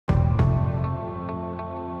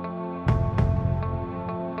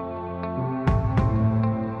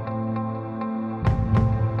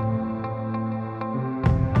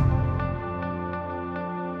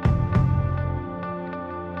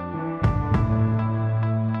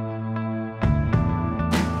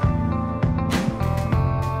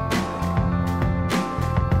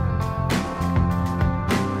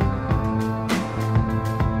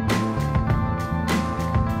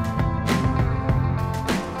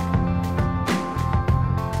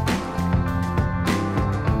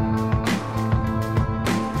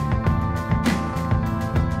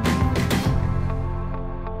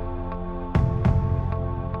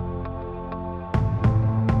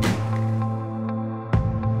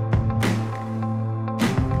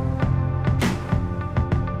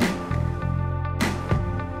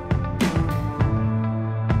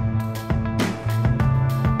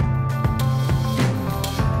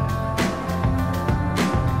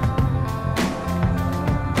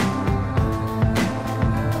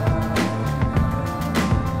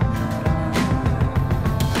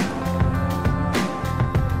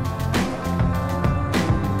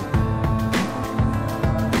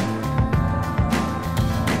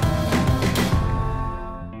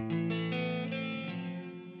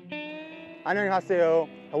Annyeonghaseyo,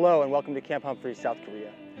 hello and welcome to Camp Humphreys, South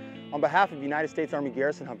Korea. On behalf of United States Army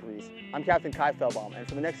Garrison Humphreys, I'm Captain Kai Feldbaum, and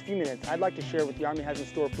for the next few minutes, I'd like to share what the Army has in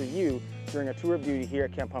store for you during a tour of duty here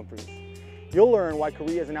at Camp Humphreys. You'll learn why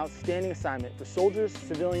Korea is an outstanding assignment for soldiers,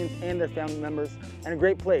 civilians, and their family members, and a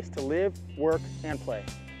great place to live, work, and play.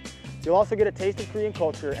 You'll also get a taste of Korean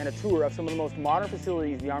culture and a tour of some of the most modern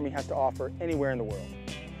facilities the Army has to offer anywhere in the world.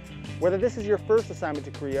 Whether this is your first assignment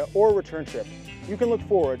to Korea or a return trip, you can look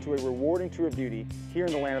forward to a rewarding tour of duty here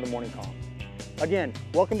in the land of the morning calm. Again,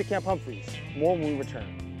 welcome to Camp Humphreys. More when we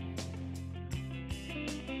return.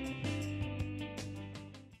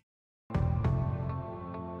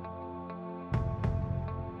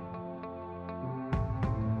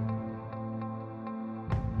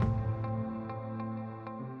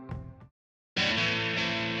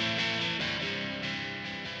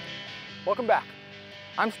 Welcome back.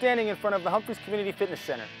 I'm standing in front of the Humphreys Community Fitness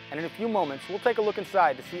Center, and in a few moments we'll take a look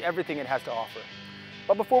inside to see everything it has to offer.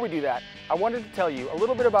 But before we do that, I wanted to tell you a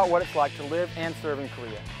little bit about what it's like to live and serve in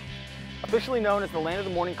Korea. Officially known as the land of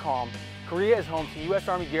the morning calm, Korea is home to U.S.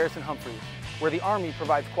 Army Garrison Humphreys, where the Army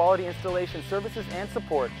provides quality installation services and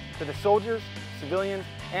support to the soldiers, civilians,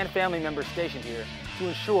 and family members stationed here to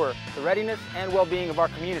ensure the readiness and well-being of our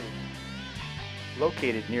community.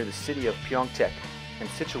 Located near the city of Pyeongtaek and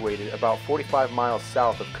situated about 45 miles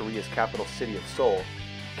south of Korea's capital city of Seoul,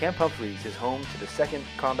 Camp Humphreys is home to the 2nd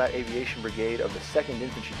Combat Aviation Brigade of the 2nd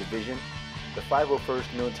Infantry Division, the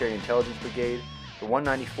 501st Military Intelligence Brigade, the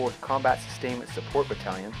 194th Combat Sustainment Support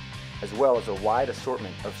Battalion, as well as a wide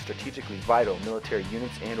assortment of strategically vital military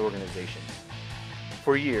units and organizations.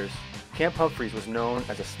 For years, Camp Humphreys was known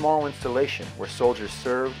as a small installation where soldiers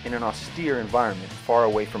served in an austere environment far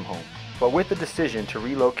away from home. But with the decision to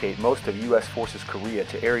relocate most of U.S. Forces Korea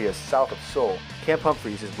to areas south of Seoul, Camp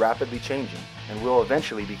Humphreys is rapidly changing and will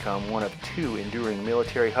eventually become one of 2 enduring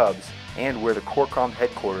military hubs and where the CORCOM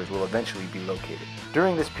headquarters will eventually be located.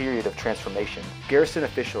 During this period of transformation, garrison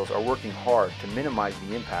officials are working hard to minimize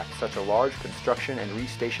the impact such a large construction and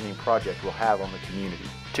restationing project will have on the community.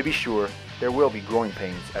 To be sure, there will be growing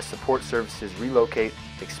pains as support services relocate,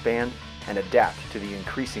 expand, and adapt to the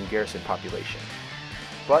increasing garrison population.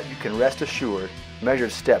 But you can rest assured,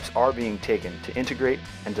 measured steps are being taken to integrate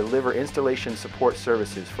and deliver installation support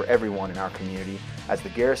services for everyone in our community as the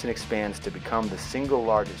garrison expands to become the single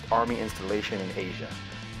largest Army installation in Asia.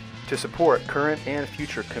 To support current and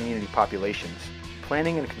future community populations,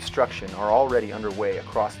 planning and construction are already underway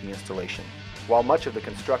across the installation. While much of the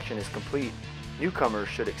construction is complete, newcomers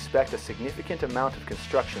should expect a significant amount of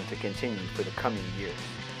construction to continue for the coming years.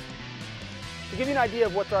 To give you an idea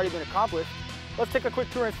of what's already been accomplished, let's take a quick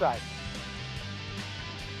tour inside.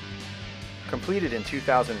 Completed in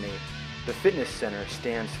 2008, the fitness center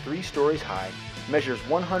stands 3 stories high, measures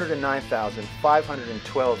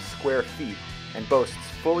 109,512 square feet, and boasts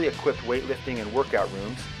fully equipped weightlifting and workout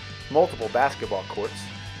rooms, multiple basketball courts,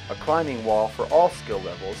 a climbing wall for all skill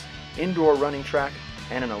levels, indoor running track,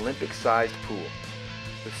 and an Olympic-sized pool.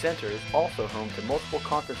 The center is also home to multiple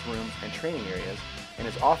conference rooms and training areas and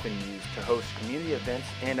is often used to host community events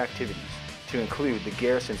and activities, to include the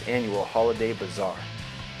garrison's annual Holiday Bazaar.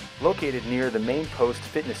 Located near the main post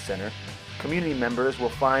fitness center, community members will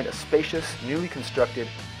find a spacious, newly constructed,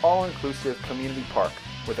 all-inclusive community park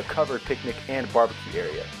with a covered picnic and barbecue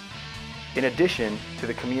area. In addition to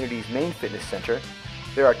the community's main fitness center,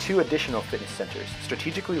 there are 2 additional fitness centers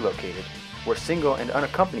strategically located where single and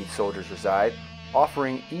unaccompanied soldiers reside,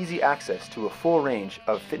 offering easy access to a full range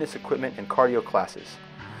of fitness equipment and cardio classes.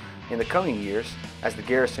 In the coming years, as the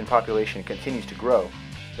garrison population continues to grow,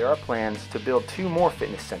 there are plans to build 2 more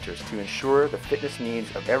fitness centers to ensure the fitness needs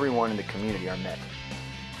of everyone in the community are met.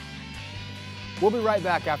 We'll be right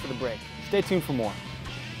back after the break. Stay tuned for more.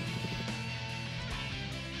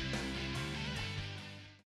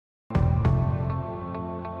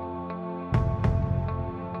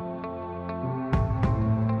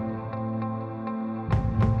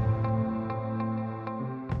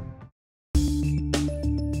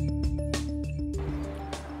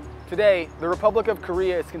 Today, the Republic of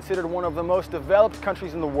Korea is considered one of the most developed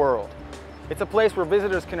countries in the world. It's a place where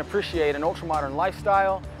visitors can appreciate an ultra-modern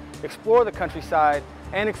lifestyle, explore the countryside,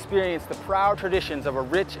 and experience the proud traditions of a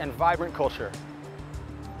rich and vibrant culture.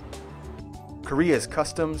 Korea's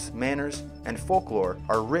customs, manners, and folklore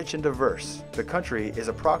are rich and diverse. The country is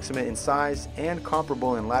approximate in size and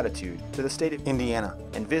comparable in latitude to the state of Indiana,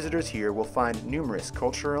 and visitors here will find numerous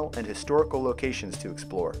cultural and historical locations to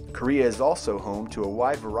explore. Korea is also home to a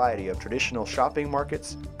wide variety of traditional shopping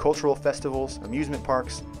markets, cultural festivals, amusement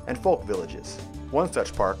parks, and folk villages. One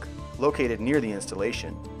such park, located near the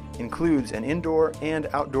installation, includes an indoor and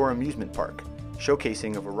outdoor amusement park,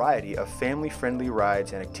 showcasing a variety of family-friendly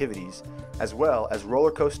rides and activities, as well as roller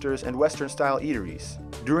coasters and Western-style eateries.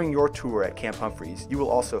 During your tour at Camp Humphreys, you will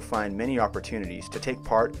also find many opportunities to take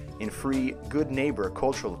part in free Good Neighbor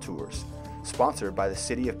cultural tours, sponsored by the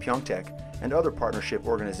City of Pyeongtaek and other partnership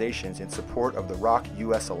organizations in support of the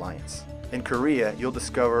ROC-US Alliance. In Korea, you'll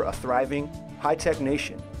discover a thriving, high-tech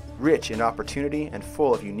nation, rich in opportunity and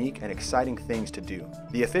full of unique and exciting things to do.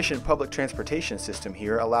 The efficient public transportation system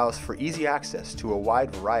here allows for easy access to a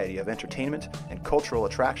wide variety of entertainment and cultural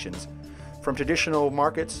attractions. From traditional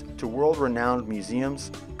markets to world-renowned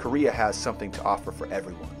museums, Korea has something to offer for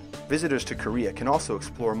everyone. Visitors to Korea can also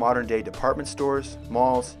explore modern-day department stores,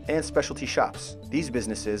 malls, and specialty shops. These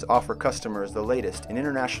businesses offer customers the latest in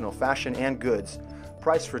international fashion and goods,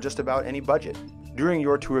 priced for just about any budget. During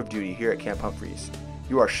your tour of duty here at Camp Humphreys,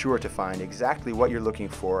 you are sure to find exactly what you're looking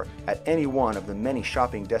for at any one of the many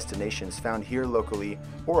shopping destinations found here locally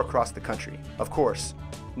or across the country. Of course,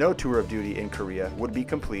 no tour of duty in Korea would be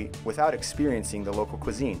complete without experiencing the local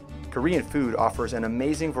cuisine. Korean food offers an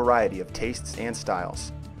amazing variety of tastes and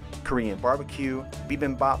styles. Korean barbecue,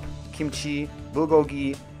 bibimbap, kimchi,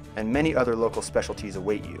 bulgogi, and many other local specialties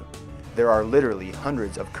await you. There are literally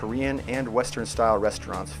hundreds of Korean and Western-style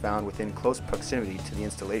restaurants found within close proximity to the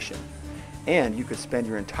installation, and you could spend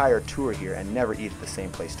your entire tour here and never eat at the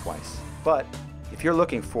same place twice. But if you're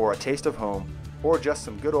looking for a taste of home or just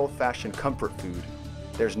some good old-fashioned comfort food,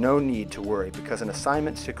 there's no need to worry, because an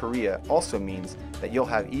assignment to Korea also means that you'll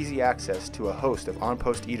have easy access to a host of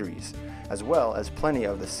on-post eateries, as well as plenty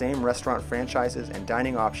of the same restaurant franchises and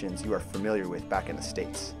dining options you are familiar with back in the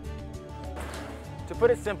States. To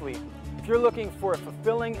put it simply, if you're looking for a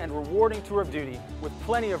fulfilling and rewarding tour of duty with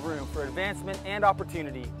plenty of room for advancement and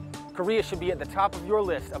opportunity, Korea should be at the top of your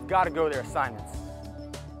list of gotta go there assignments.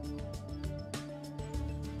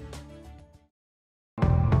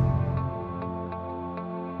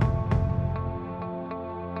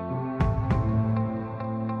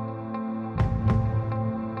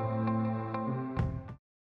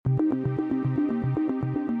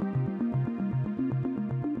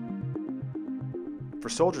 For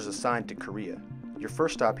soldiers assigned to Korea, your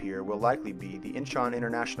first stop here will likely be the Incheon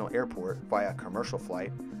International Airport via commercial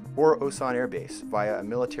flight, or Osan Air Base via a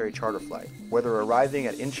military charter flight. Whether arriving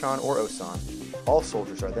at Incheon or Osan, all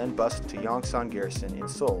soldiers are then bused to Yongsan Garrison in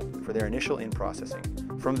Seoul for their initial in-processing.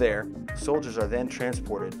 From there, soldiers are then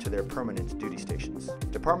transported to their permanent duty stations.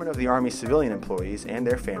 Department of the Army civilian employees and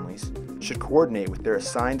their families should coordinate with their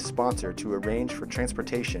assigned sponsor to arrange for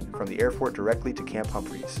transportation from the airport directly to Camp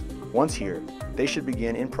Humphreys. Once here, they should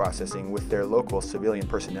begin in-processing with their local civilian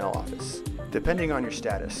personnel office. Depending on your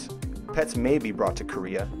status, pets may be brought to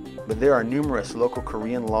Korea, but there are numerous local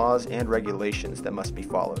Korean laws and regulations that must be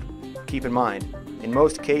followed. Keep in mind, in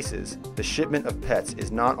most cases, the shipment of pets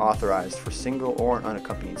is not authorized for single or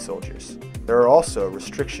unaccompanied soldiers. There are also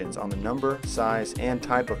restrictions on the number, size, and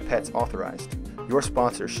type of pets authorized. Your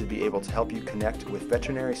sponsor should be able to help you connect with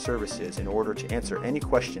veterinary services in order to answer any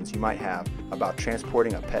questions you might have about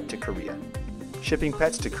transporting a pet to Korea. Shipping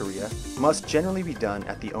pets to Korea must generally be done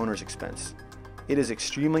at the owner's expense. It is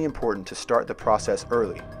extremely important to start the process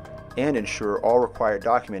early and ensure all required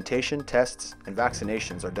documentation, tests, and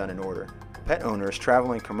vaccinations are done in order. Pet owners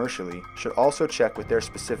traveling commercially should also check with their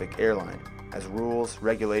specific airline, as rules,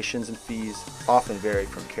 regulations, and fees often vary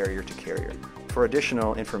from carrier to carrier. For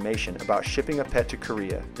additional information about shipping a pet to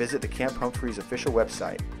Korea, visit the Camp Humphreys official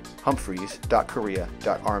website,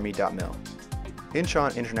 humphreys.korea.army.mil.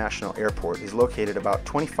 Incheon International Airport is located about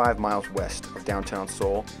 25 miles west of downtown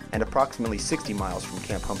Seoul and approximately 60 miles from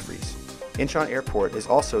Camp Humphreys. Incheon Airport is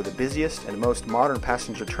also the busiest and most modern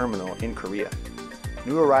passenger terminal in Korea.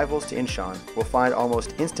 New arrivals to Incheon will find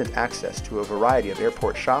almost instant access to a variety of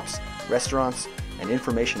airport shops, restaurants, and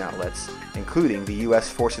information outlets, including the U.S.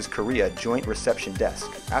 Forces Korea Joint Reception Desk.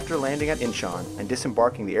 After landing at Incheon and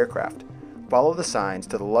disembarking the aircraft, follow the signs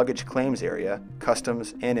to the luggage claims area,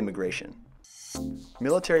 customs, and immigration.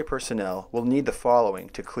 Military personnel will need the following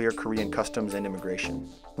to clear Korean customs and immigration.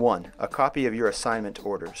 1. A copy of your assignment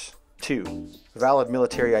orders. 2. Valid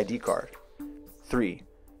military ID card. 3.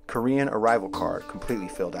 Korean arrival card completely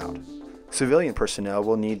filled out. Civilian personnel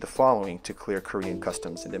will need the following to clear Korean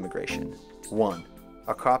customs and immigration. 1.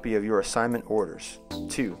 A copy of your assignment orders.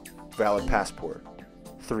 2. Valid passport.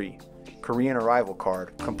 3. Korean arrival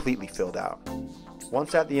card completely filled out.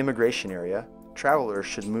 Once at the immigration area, travelers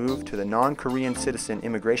should move to the non-Korean citizen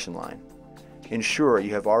immigration line. Ensure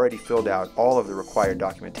you have already filled out all of the required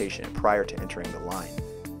documentation prior to entering the line.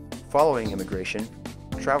 Following immigration,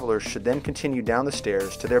 travelers should then continue down the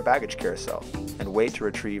stairs to their baggage carousel and wait to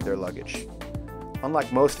retrieve their luggage.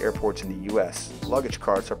 Unlike most airports in the U.S., luggage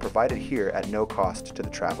carts are provided here at no cost to the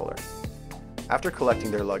traveler. After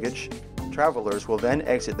collecting their luggage, travelers will then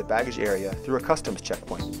exit the baggage area through a customs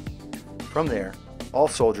checkpoint. From there, all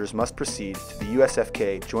soldiers must proceed to the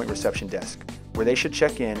USFK Joint Reception Desk, where they should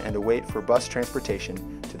check in and await for bus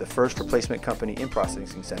transportation to the 1st Replacement Company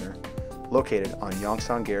In-Processing Center, located on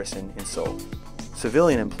Yongsan Garrison in Seoul.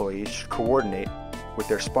 Civilian employees should coordinate with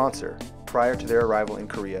their sponsor prior to their arrival in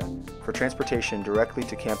Korea for transportation directly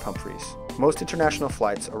to Camp Humphreys. Most international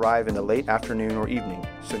flights arrive in the late afternoon or evening,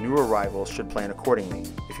 so new arrivals should plan accordingly.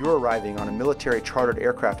 If you are arriving on a military chartered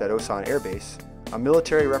aircraft at Osan Air Base, a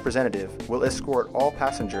military representative will escort all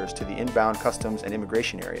passengers to the inbound customs and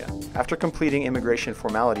immigration area. After completing immigration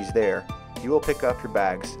formalities there, you will pick up your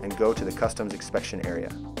bags and go to the customs inspection area.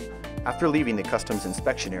 After leaving the customs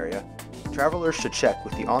inspection area, travelers should check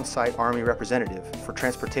with the on-site Army representative for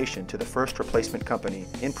transportation to the 1st Replacement Company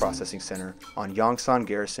In-Processing Center on Yongsan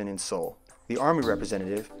Garrison in Seoul. The Army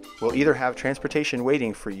representative will either have transportation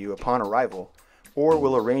waiting for you upon arrival, or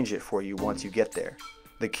will arrange it for you once you get there.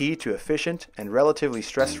 The key to efficient and relatively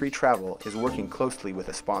stress-free travel is working closely with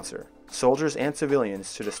a sponsor. Soldiers and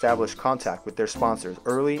civilians should establish contact with their sponsors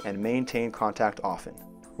early and maintain contact often.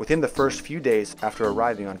 Within the first few days after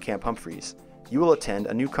arriving on Camp Humphreys, you will attend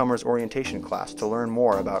a newcomer's orientation class to learn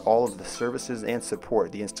more about all of the services and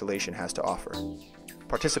support the installation has to offer.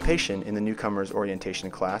 Participation in the newcomer's orientation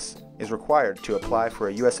class is required to apply for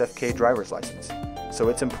a USFK driver's license, so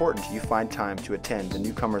it's important you find time to attend the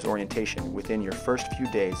newcomer's orientation within your first few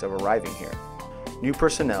days of arriving here. New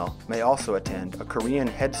personnel may also attend a Korean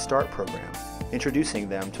Head Start program, introducing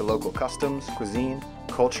them to local customs, cuisine,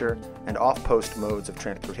 culture, and off-post modes of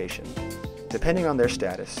transportation. Depending on their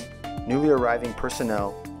status, newly arriving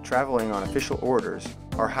personnel traveling on official orders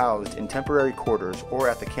are housed in temporary quarters or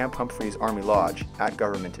at the Camp Humphreys Army Lodge at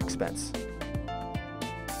government expense.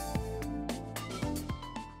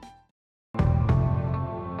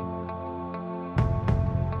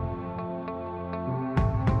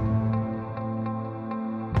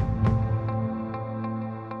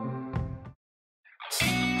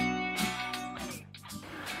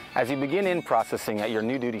 As you begin in processing at your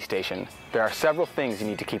new duty station, there are several things you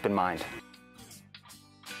need to keep in mind.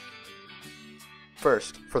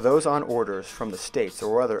 First, for those on orders from the States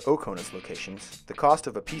or other OCONUS locations, the cost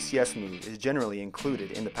of a PCS move is generally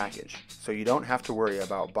included in the package, so you don't have to worry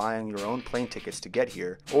about buying your own plane tickets to get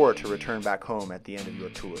here or to return back home at the end of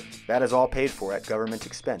your tour. That is all paid for at government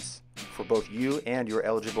expense, for both you and your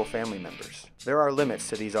eligible family members. There are limits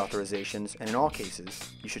to these authorizations, and in all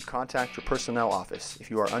cases, you should contact your personnel office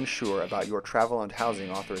if you are unsure about your travel and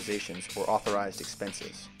housing authorizations or authorized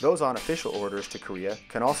expenses. Those on official orders to Korea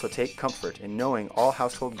can also take comfort in knowing all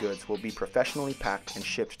household goods will be professionally packed and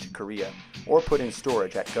shipped to Korea or put in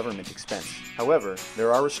storage at government expense. However,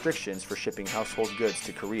 there are restrictions for shipping household goods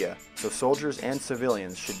to Korea, so soldiers and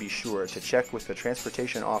civilians should be sure to check with the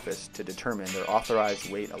transportation office to determine their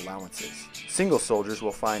authorized weight allowances. Single soldiers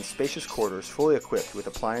will find spacious quarters fully equipped with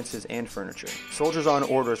appliances and furniture. Soldiers on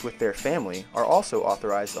orders with their family are also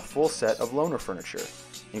authorized a full set of loaner furniture,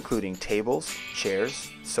 including tables,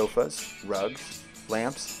 chairs, sofas, rugs,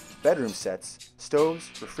 lamps, bedroom sets,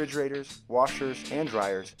 stoves, refrigerators, washers, and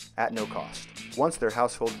dryers at no cost. Once their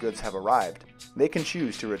household goods have arrived, they can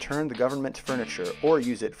choose to return the government furniture or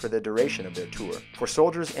use it for the duration of their tour. For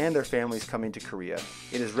soldiers and their families coming to Korea,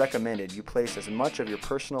 it is recommended you place as much of your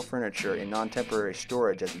personal furniture in non-temporary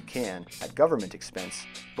storage as you can at government expense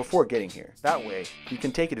before getting here. That way, you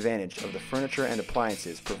can take advantage of the furniture and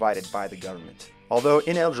appliances provided by the government. Although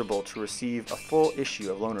ineligible to receive a full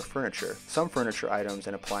issue of loaner furniture, some furniture items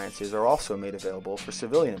and appliances are also made available for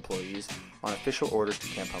civilian employees on official orders to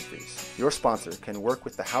Camp Humphreys. Your sponsor can work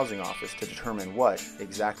with the housing office to determine what,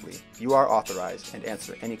 exactly, you are authorized and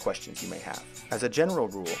answer any questions you may have. As a general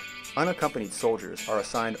rule, unaccompanied soldiers are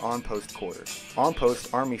assigned on-post quarters.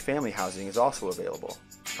 On-post Army family housing is also available.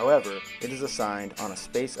 However, it is assigned on a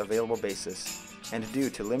space available basis, and due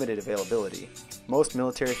to limited availability, most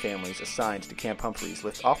military families assigned to Camp Humphreys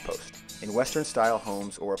live off-post, in Western-style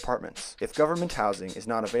homes or apartments. If government housing is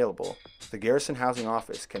not available, the Garrison Housing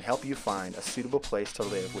Office can help you find a suitable place to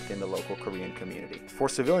live within the local Korean community. For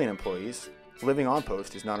civilian employees, living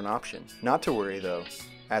on-post is not an option. Not to worry though,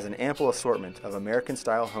 as an ample assortment of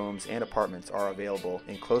American-style homes and apartments are available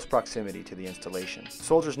in close proximity to the installation.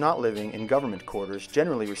 Soldiers not living in government quarters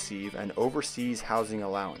generally receive an Overseas Housing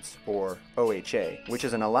Allowance, or OHA, which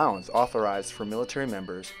is an allowance authorized for military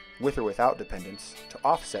members with or without dependents to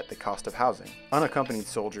offset the cost of housing. Unaccompanied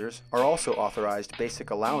soldiers are also authorized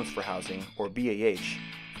Basic Allowance for Housing, or BAH,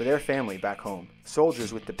 for their family back home.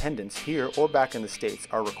 Soldiers with dependents here or back in the States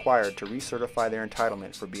are required to recertify their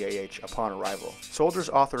entitlement for BAH upon arrival. Soldiers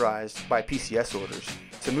authorized by PCS orders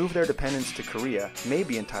to move their dependents to Korea may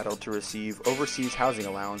be entitled to receive overseas housing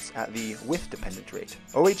allowance at the with dependent rate.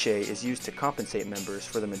 OHA is used to compensate members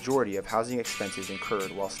for the majority of housing expenses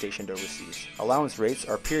incurred while stationed overseas. Allowance rates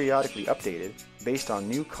are periodically updated based on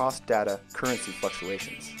new cost data currency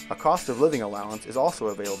fluctuations. A cost of living allowance is also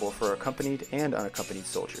available for accompanied and unaccompanied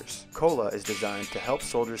soldiers. COLA is designed to help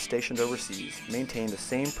soldiers stationed overseas maintain the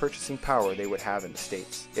same purchasing power they would have in the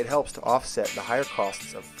States. It helps to offset the higher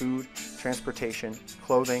costs of food, transportation,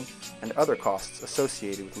 clothing, and other costs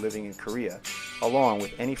associated with living in Korea, along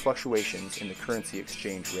with any fluctuations in the currency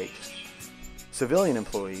exchange rate. Civilian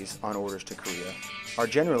employees on orders to Korea are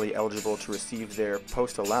generally eligible to receive their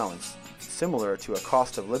post allowance, similar to a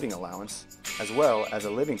cost of living allowance, as well as a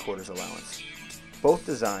living quarters allowance, both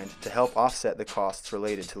designed to help offset the costs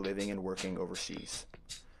related to living and working overseas.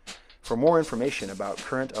 For more information about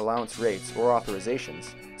current allowance rates or authorizations,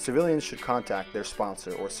 civilians should contact their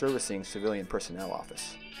sponsor or servicing civilian personnel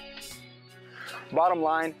office. Bottom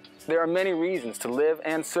line, there are many reasons to live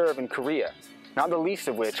and serve in Korea, not the least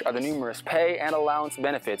of which are the numerous pay and allowance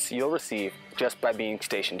benefits you'll receive just by being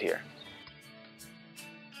stationed here.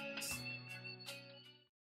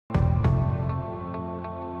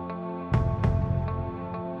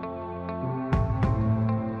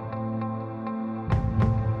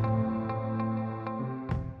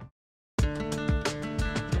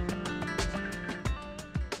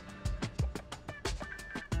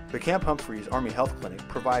 The Camp Humphreys Army Health Clinic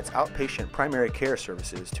provides outpatient primary care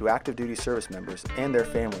services to active duty service members and their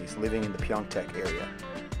families living in the Pyeongtaek area.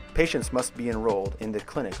 Patients must be enrolled in the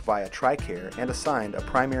clinic via TRICARE and assigned a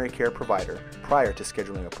primary care provider prior to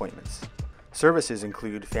scheduling appointments. Services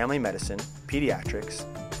include family medicine, pediatrics,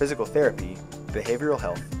 physical therapy, behavioral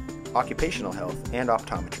health, occupational health, and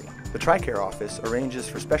optometry. The TRICARE office arranges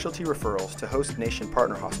for specialty referrals to host nation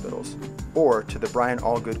partner hospitals or to the Brian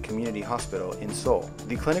Allgood Community Hospital in Seoul.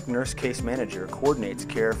 The clinic nurse case manager coordinates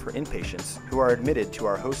care for inpatients who are admitted to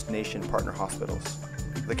our host nation partner hospitals.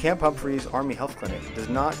 The Camp Humphreys Army Health Clinic does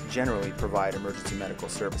not generally provide emergency medical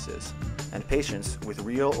services, and patients with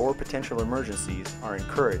real or potential emergencies are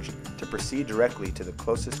encouraged to proceed directly to the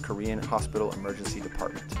closest Korean hospital emergency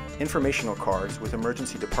department. Informational cards with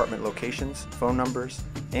emergency department locations, phone numbers,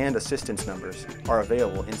 and assistance numbers are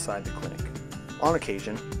available inside the clinic. On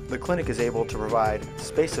occasion, the clinic is able to provide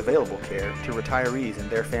space-available care to retirees and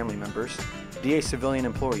their family members, DA civilian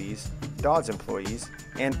employees, DODS employees,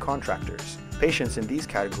 and contractors. Patients in these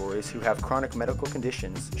categories who have chronic medical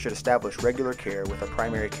conditions should establish regular care with a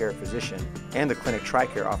primary care physician, and the clinic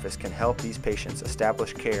TRICARE office can help these patients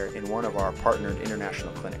establish care in one of our partnered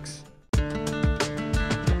international clinics.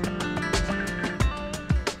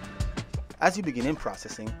 As you begin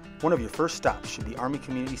in-processing, one of your first stops should be Army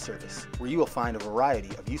Community Service, where you will find a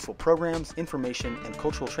variety of useful programs, information, and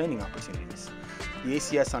cultural training opportunities. The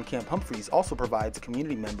ACS on Camp Humphreys also provides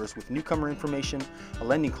community members with newcomer information, a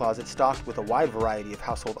lending closet stocked with a wide variety of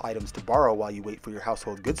household items to borrow while you wait for your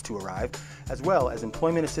household goods to arrive, as well as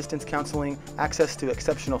employment assistance counseling, access to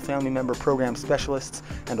exceptional family member program specialists,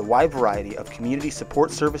 and a wide variety of community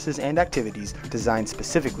support services and activities designed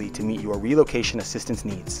specifically to meet your relocation assistance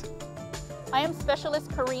needs. I am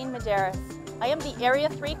Specialist Corrine Medeiros. I am the Area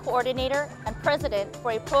 3 Coordinator and President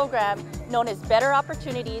for a program known as Better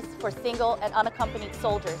Opportunities for Single and Unaccompanied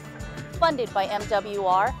Soldiers, funded by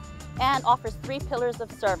MWR, and offers 3 pillars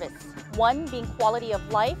of service. 1 being quality of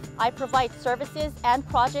life. I provide services and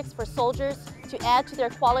projects for soldiers to add to their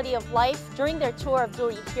quality of life during their tour of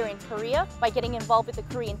duty here in Korea by getting involved with the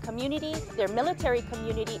Korean community, their military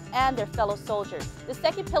community, and their fellow soldiers. The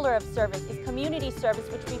 2nd pillar of service is community service,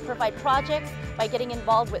 which we provide projects by getting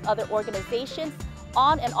involved with other organizations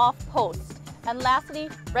on and off post. And lastly,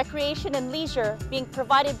 recreation and leisure being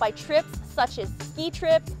provided by trips such as ski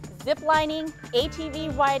trips, zip lining,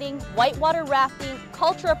 ATV riding, whitewater rafting,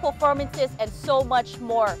 cultural performances, and so much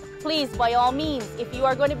more. Please, by all means, if you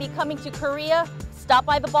are going to be coming to Korea, stop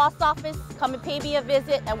by the boss office, come and pay me a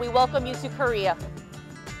visit, and we welcome you to Korea.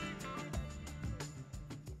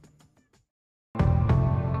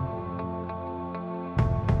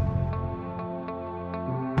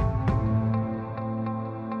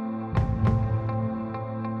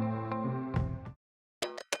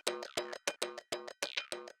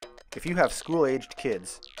 If you have school-aged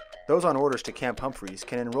kids, those on orders to Camp Humphreys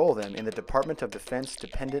can enroll them in the Department of Defense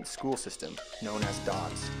Dependent School System, known as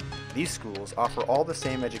DODS. These schools offer all the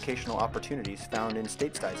same educational opportunities found in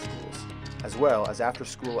stateside schools, as well as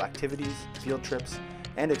after-school activities, field trips,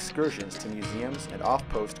 and excursions to museums and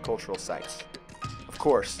off-post cultural sites. Of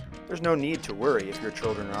course, There's no need to worry if your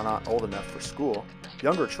children are not old enough for school.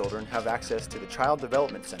 Younger children have access to the Child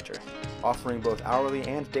Development Center, offering both hourly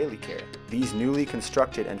and daily care. These newly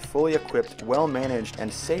constructed and fully equipped, well-managed, and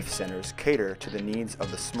safe centers cater to the needs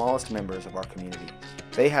of the smallest members of our community.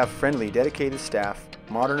 They have friendly, dedicated staff,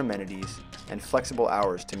 modern amenities, and flexible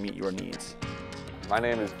hours to meet your needs. My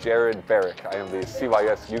name is Jared Barrick. I am the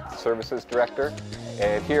CYS Youth Services Director,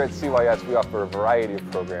 and here at CYS we offer a variety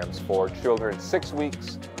of programs for children 6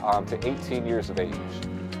 weeks to 18 years of age.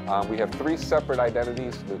 We have 3 separate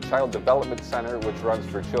identities. The Child Development Center, which runs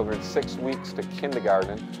for children 6 weeks to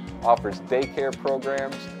kindergarten, offers daycare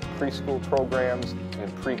programs, preschool programs,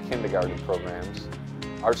 and pre-kindergarten programs.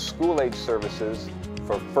 Our school-age services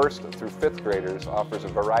for 1st through 5th graders offers a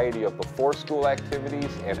variety of before-school activities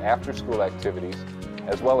and after-school activities,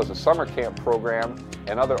 as well as a summer camp program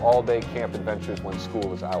and other all-day camp adventures when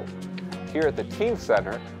school is out. Here at the Teen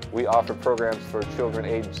Center, we offer programs for children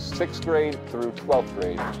aged 6th grade through 12th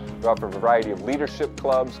grade. We offer a variety of leadership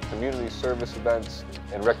clubs, community service events,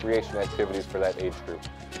 and recreation activities for that age group.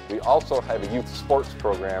 We also have a youth sports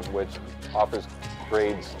program which offers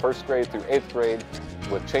grades 1st grade through 8th grade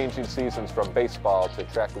with changing seasons from baseball to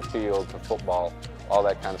track and field to football, all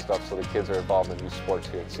that kind of stuff, so the kids are involved in youth sports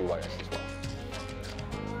here at CYS as well.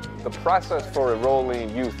 The process for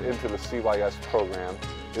enrolling youth into the CYS program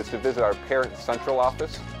is to visit our Parent Central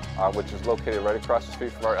office, which is located right across the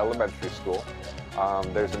street from our elementary school.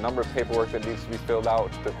 There's a number of paperwork that needs to be filled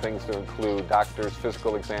out, the things to include doctors'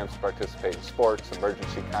 physical exams to participate in sports,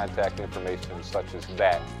 emergency contact information such as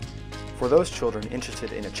that. For those children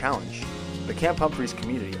interested in a challenge, the Camp Humphreys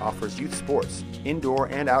community offers youth sports, indoor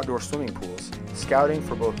and outdoor swimming pools, scouting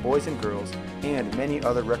for both boys and girls, and many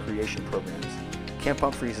other recreation programs. Camp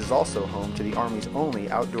Humphreys is also home to the Army's only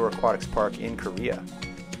outdoor aquatics park in Korea.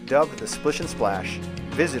 Dubbed the Splish and Splash,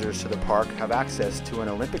 visitors to the park have access to an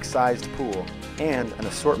Olympic-sized pool and an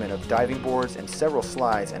assortment of diving boards and several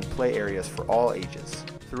slides and play areas for all ages.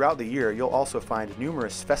 Throughout the year, you'll also find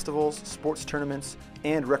numerous festivals, sports tournaments,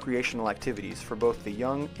 and recreational activities for both the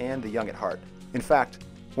young and the young at heart. In fact,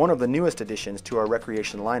 one of the newest additions to our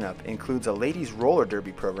recreation lineup includes a ladies roller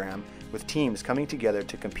derby program with teams coming together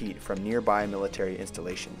to compete from nearby military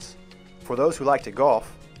installations. For those who like to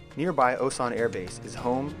golf, nearby Osan Air Base is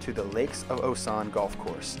home to the Lakes of Osan Golf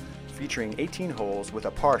Course, featuring 18 holes with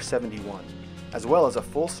a par 71, as well as a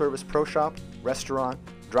full-service pro shop, restaurant,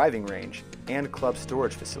 driving range, and club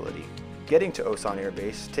storage facility. Getting to Osan Air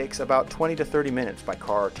Base takes about 20 to 30 minutes by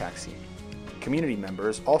car or taxi. Community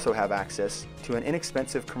members also have access to an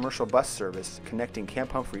inexpensive commercial bus service connecting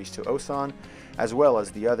Camp Humphreys to Osan, as well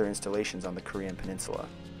as the other installations on the Korean peninsula.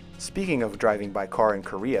 Speaking of driving by car in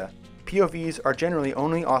Korea, POVs are generally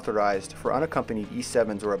only authorized for unaccompanied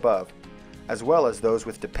E7s or above, as well as those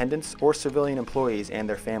with dependents or civilian employees and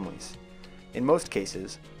their families. In most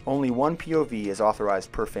cases, only one POV is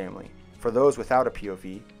authorized per family. For those without a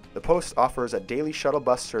POV, the post offers a daily shuttle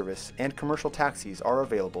bus service, and commercial taxis are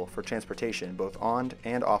available for transportation both on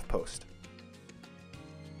and off post.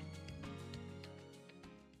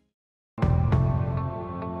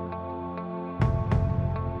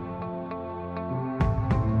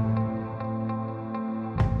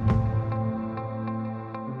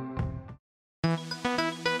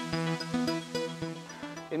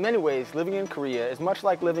 In many ways, living in Korea is much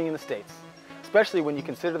like living in the States, especially when you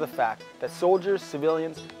consider the fact that soldiers,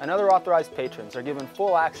 civilians, and other authorized patrons are given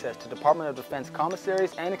full access to Department of Defense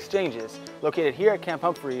commissaries and exchanges located here at Camp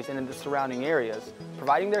Humphreys and in the surrounding areas,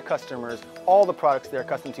 providing their customers all the products they're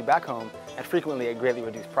accustomed to back home and frequently at greatly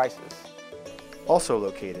reduced prices. Also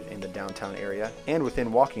located in the downtown area and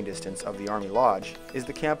within walking distance of the Army Lodge is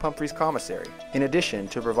the Camp Humphreys Commissary. In addition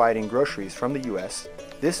to providing groceries from the U.S.,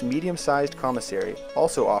 this medium-sized commissary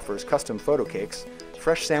also offers custom photo cakes,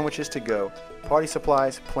 fresh sandwiches to go, party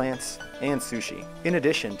supplies, plants, and sushi. In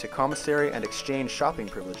addition to commissary and exchange shopping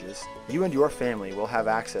privileges, you and your family will have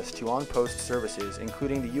access to on-post services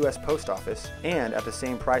including the U.S. Post Office and at the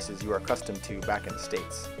same prices you are accustomed to back in the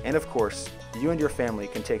States. And of course, you and your family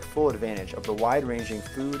can take full advantage of the wide-ranging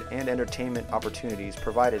food and entertainment opportunities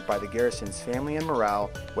provided by the Garrison's Family and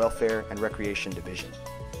Morale, Welfare, and Recreation Division.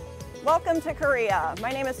 Welcome to Korea. My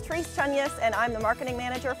name is Therese Chunyas and I'm the Marketing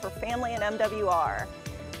Manager for Family and MWR.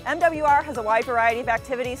 MWR has a wide variety of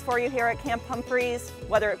activities for you here at Camp Humphreys.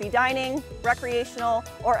 Whether it be dining, recreational,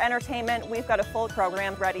 or entertainment, we've got a full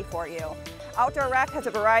program ready for you. Outdoor Rec has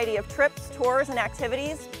a variety of trips, tours, and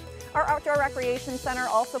activities. Our Outdoor Recreation Center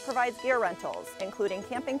also provides gear rentals, including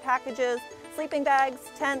camping packages, sleeping bags,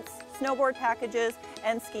 tents, snowboard packages,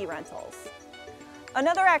 and ski rentals.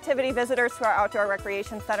 Another activity visitors to our Outdoor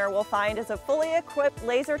Recreation Center will find is a fully equipped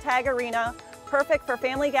laser tag arena, perfect for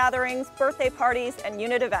family gatherings, birthday parties, and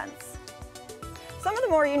unit events. Some of the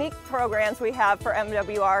more unique programs we have for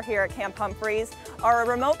MWR here at Camp Humphreys are a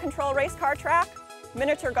remote control race car track,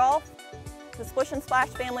 miniature golf, the Splish and Splash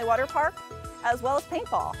Family Water Park, as well as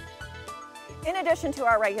paintball. In addition to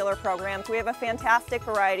our regular programs, we have a fantastic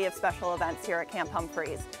variety of special events here at Camp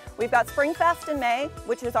Humphreys. We've got Springfest in May,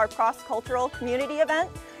 which is our cross-cultural community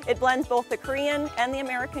event. It blends both the Korean and the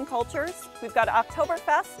American cultures. We've got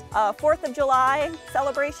Oktoberfest, 4th of July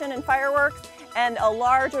celebration and fireworks, and a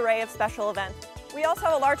large array of special events. We also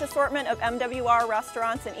have a large assortment of MWR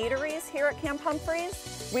restaurants and eateries here at Camp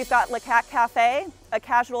Humphreys. We've got Le Cat Cafe, a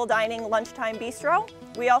casual dining lunchtime bistro.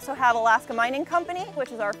 We also have Alaska Mining Company,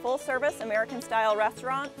 which is our full-service American-style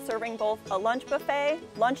restaurant, serving both a lunch buffet,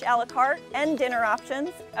 lunch a la carte, and dinner options,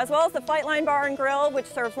 as well as the Flightline Bar and Grill, which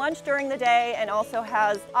serves lunch during the day and also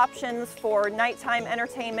has options for nighttime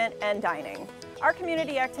entertainment and dining. Our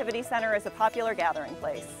Community Activity Center is a popular gathering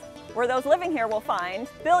place, where those living here will find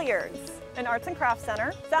billiards, an arts and crafts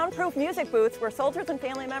center, soundproof music booths where soldiers and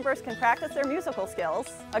family members can practice their musical skills,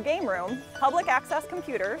 a game room, public access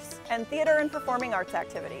computers, and theater and performing arts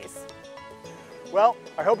activities. Well,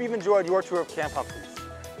 I hope you've enjoyed your tour of Camp Humphreys.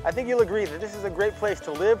 I think you'll agree that this is a great place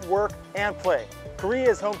to live, work, and play. Korea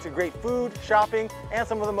is home to great food, shopping, and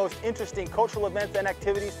some of the most interesting cultural events and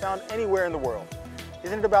activities found anywhere in the world.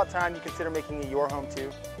 Isn't it about time you consider making it your home too?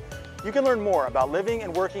 You can learn more about living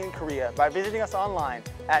and working in Korea by visiting us online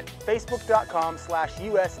at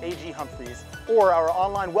facebook.com/USAG Humphreys or our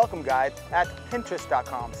online welcome guide at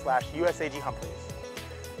pinterest.com/USAG Humphreys.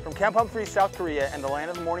 From Camp Humphreys, South Korea and the land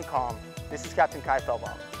of the morning calm, this is Captain Kai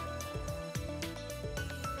Feldbaum.